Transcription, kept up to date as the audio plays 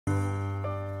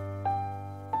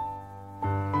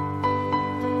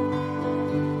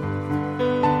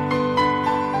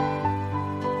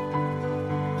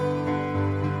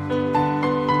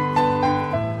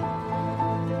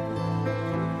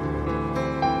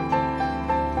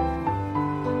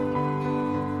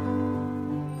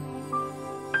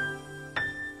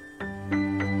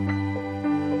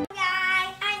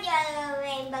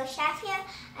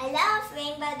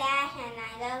Rainbow Dash and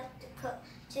I love to cook.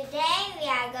 Today we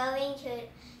are going to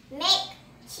make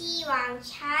Ti Wang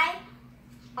Cai,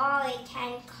 or we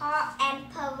can call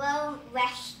emperor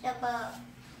vegetable.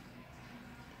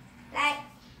 Like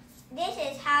this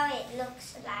is how it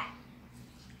looks like.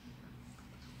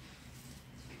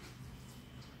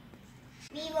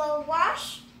 We will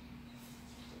wash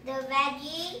the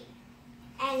veggie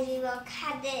and we will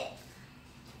cut it.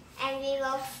 And we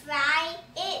will fry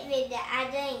it with the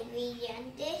other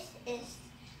ingredient. This is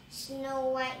snow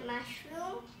white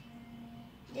mushroom.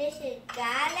 This is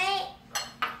garlic.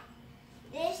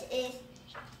 This is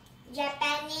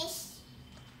Japanese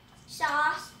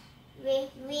sauce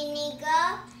with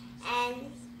vinegar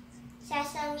and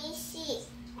sesame seed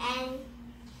and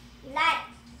light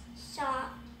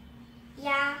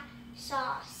soya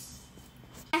sauce.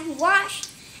 I've washed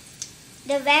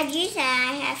the veggies and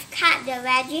I have cut the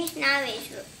veggies. Now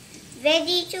it's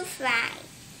ready to fry.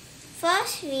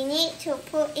 First we need to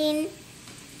put in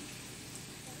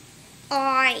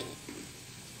oil.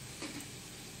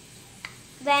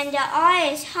 When the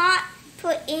oil is hot,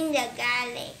 put in the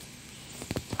garlic.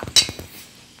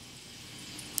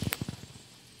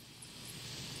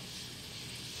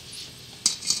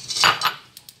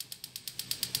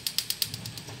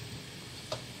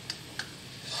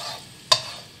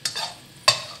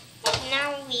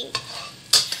 Now we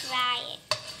fry it.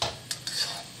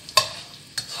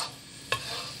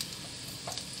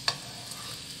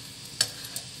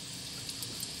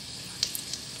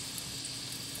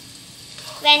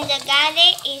 When the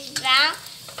garlic is brown,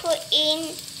 put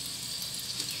in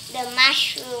the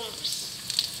mushrooms.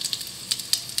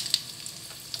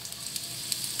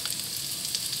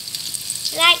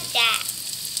 Like that.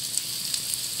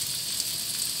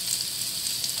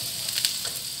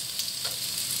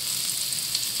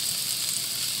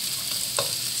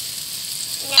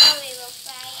 Now we will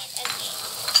fry it again.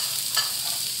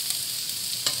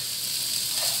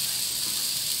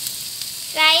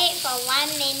 Fry it for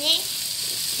 1 minute,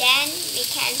 then we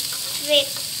can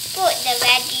put the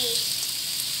veggies.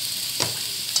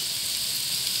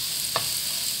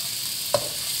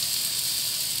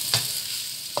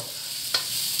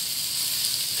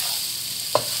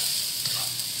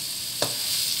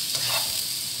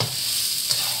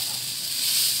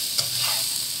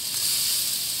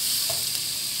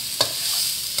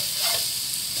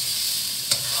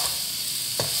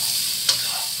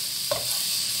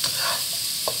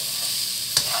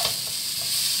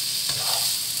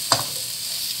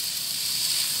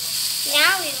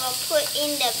 Now we will put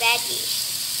in the veggies.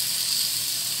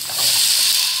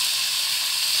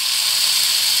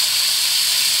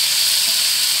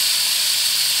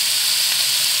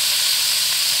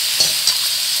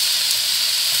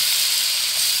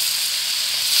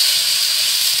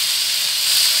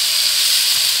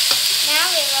 Now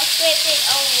we will flip it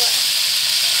over.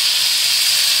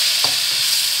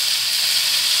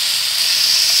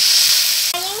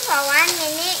 For 1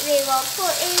 minute, we will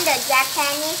put in the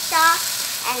Japanese sauce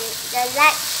and the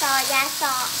light soya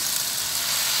sauce.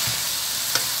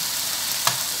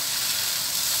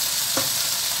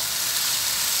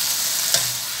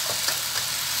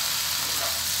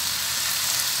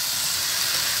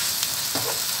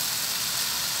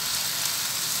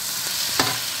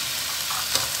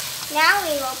 Now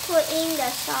we will put in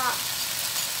the sauce.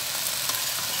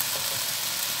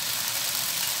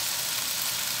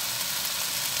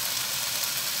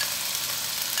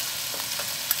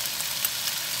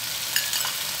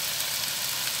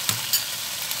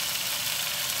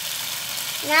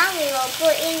 Now we will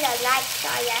put in the light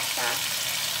soya sauce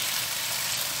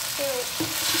too.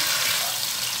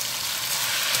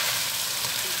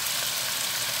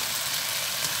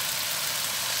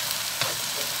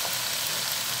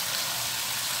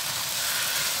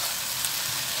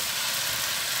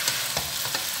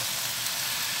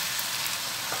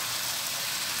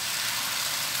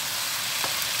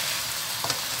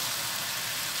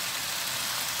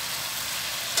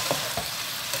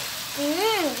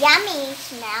 Yummy,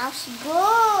 smells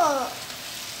good.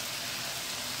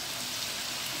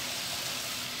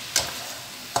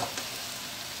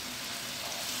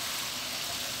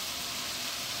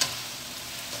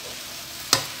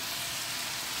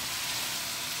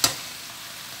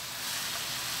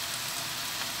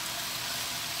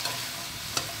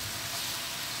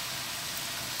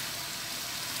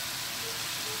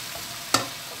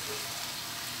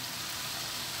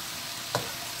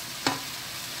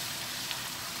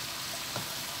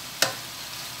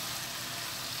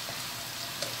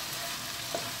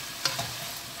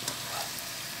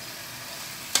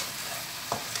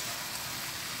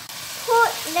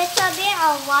 Little bit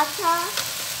of water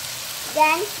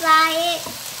Then fry it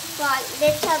for a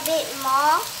little bit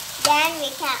more. Then we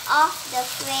can off the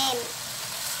flame.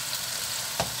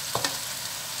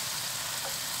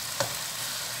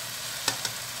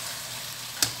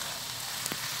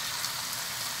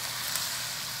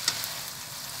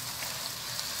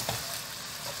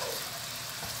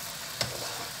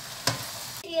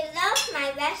 If you love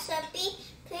my recipe,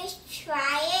 please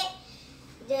try it.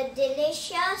 The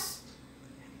delicious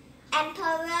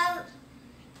emperor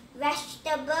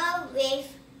vegetable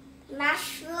with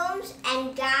mushrooms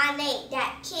and garlic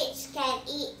that kids can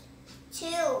eat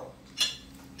too.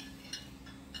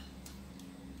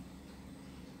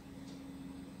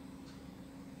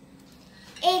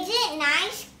 Is it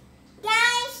nice,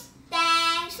 guys?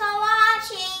 Thanks for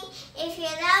watching. If you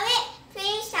love it,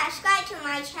 please subscribe to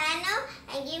my channel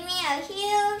and give me a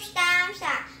huge thumbs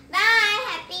up. Bye.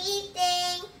 Happy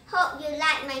eating. Hope you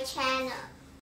like my channel.